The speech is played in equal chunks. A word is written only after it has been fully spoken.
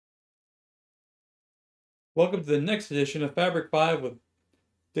Welcome to the next edition of Fabric 5 with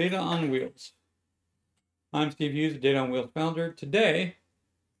Data on Wheels. I'm Steve Hughes, the Data on Wheels founder. Today,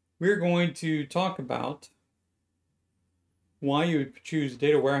 we're going to talk about why you would choose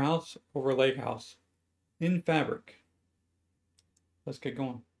Data Warehouse over Lakehouse in Fabric. Let's get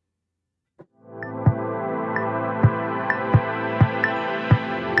going.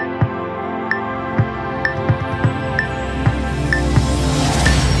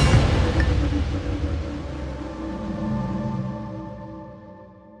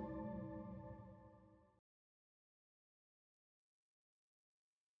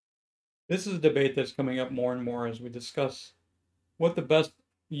 This is a debate that's coming up more and more as we discuss what the best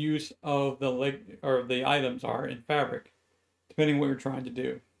use of the items are in Fabric, depending on what you're trying to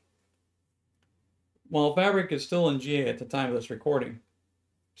do. While Fabric is still in GA at the time of this recording,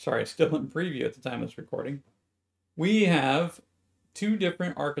 still in preview at the time of this recording, we have two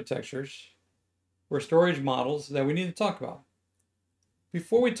different architectures or storage models that we need to talk about.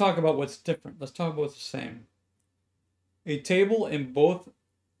 Before we talk about what's different, let's talk about what's the same. A table in both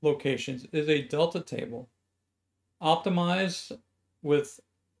locations is a delta table optimized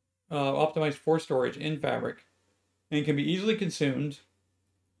for storage in Fabric and can be easily consumed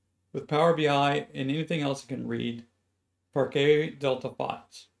with Power BI and anything else it can read Parquet delta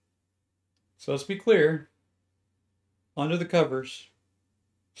files. So let's be clear, under the covers,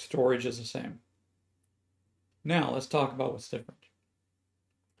 storage is the same. Now let's talk about what's different.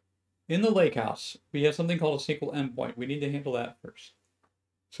 In the Lakehouse, we have something called a SQL endpoint. We need to handle that first.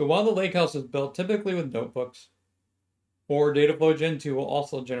 So while the Lakehouse is built typically with notebooks, or Dataflow Gen 2 will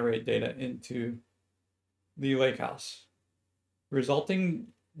also generate data into the Lakehouse. Resulting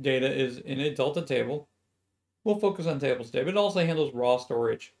data is in a delta table. We'll focus on tables today, but it also handles raw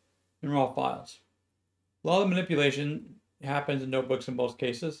storage and raw files. A lot of manipulation happens in notebooks in most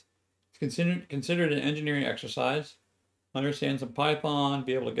cases. It's considered an engineering exercise. Understand some Python,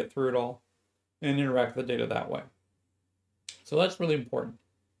 be able to get through it all, and interact with the data that way. So that's really important.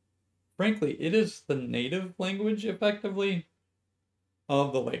 Frankly, it is the native language, effectively,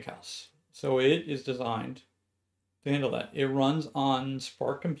 of the Lakehouse. So it is designed to handle that. It runs on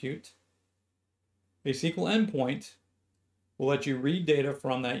Spark Compute. A SQL endpoint will let you read data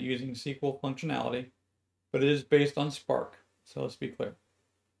from that using SQL functionality, but it is based on Spark. So let's be clear.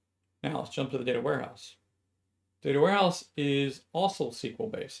 Now let's jump to the Data Warehouse. Data Warehouse is also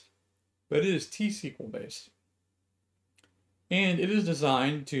SQL based, but it is T-SQL based. And it is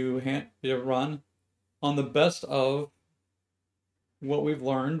designed to run on the best of what we've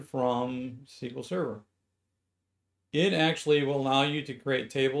learned from SQL Server. It actually will allow you to create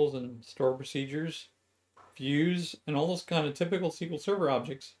tables and store procedures, views, and all those kind of typical SQL Server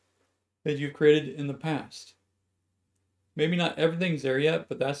objects that you've created in the past. Maybe not everything's there yet,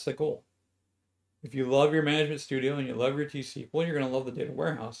 but that's the goal. If you love your Management Studio and you love your T-SQL, you're going to love the Data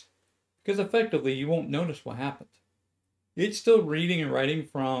Warehouse because effectively you won't notice what happened. It's still reading and writing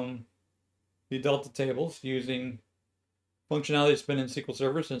from the Delta tables using functionality that's been in SQL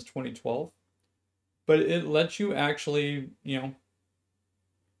Server since 2012, but it lets you actually,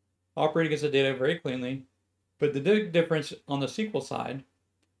 operate against the data very cleanly. But the big difference on the SQL side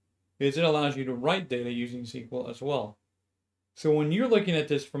is it allows you to write data using SQL as well. So when you're looking at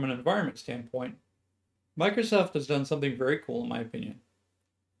this from an environment standpoint, Microsoft has done something very cool, in my opinion.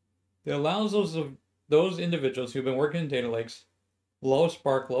 It allows those individuals who've been working in data lakes, love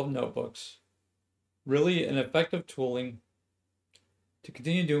Spark, love notebooks, really an effective tooling to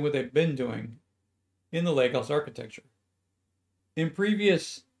continue doing what they've been doing in the Lakehouse architecture. In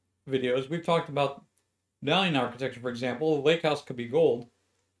previous videos, we've talked about Medallion architecture, for example. The Lakehouse could be gold.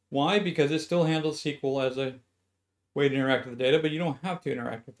 Why? Because it still handles SQL as a way to interact with the data, but you don't have to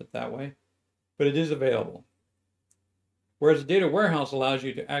interact with it that way. But it is available. Whereas the Data Warehouse allows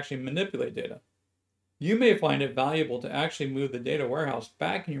you to actually manipulate data. You may find it valuable to actually move the Data Warehouse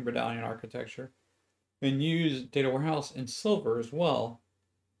back in your Medallion architecture and use Data Warehouse in Silver as well.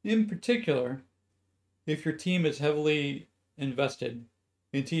 In particular, if your team is heavily invested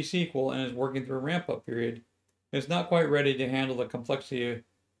in T-SQL and is working through a ramp-up period, it's not quite ready to handle the complexity,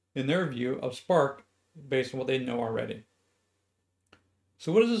 in their view, of Spark based on what they know already.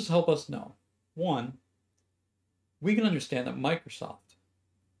 So what does this help us know? One, we can understand that Microsoft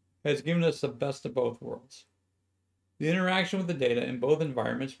has given us the best of both worlds. The interaction with the data in both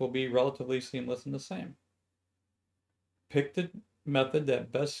environments will be relatively seamless and the same. Pick the method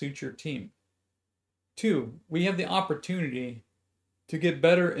that best suits your team. Two, we have the opportunity to get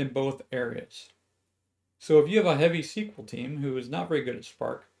better in both areas. So if you have a heavy SQL team who is not very good at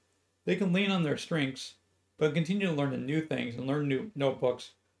Spark, they can lean on their strengths, but continue to learn the new things and learn new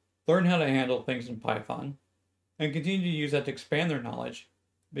notebooks, learn how to handle things in Python, and continue to use that to expand their knowledge,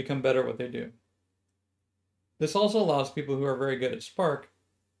 become better at what they do. This also allows people who are very good at Spark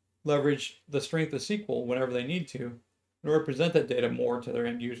leverage the strength of SQL whenever they need to in order to present that data more to their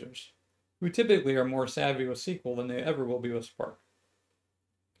end users, who typically are more savvy with SQL than they ever will be with Spark.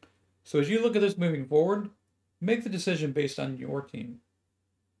 So as you look at this moving forward, make the decision based on your team,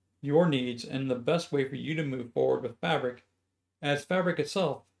 your needs, and the best way for you to move forward with Fabric, as Fabric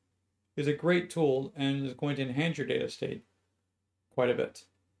itself is a great tool and is going to enhance your data state quite a bit.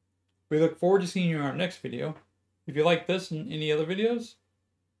 We look forward to seeing you in our next video. If you like this and any other videos,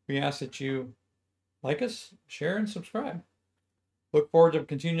 we ask that you like us, share, and subscribe. Look forward to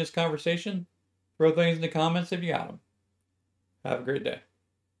continuing this conversation. Throw things in the comments if you got them. Have a great day.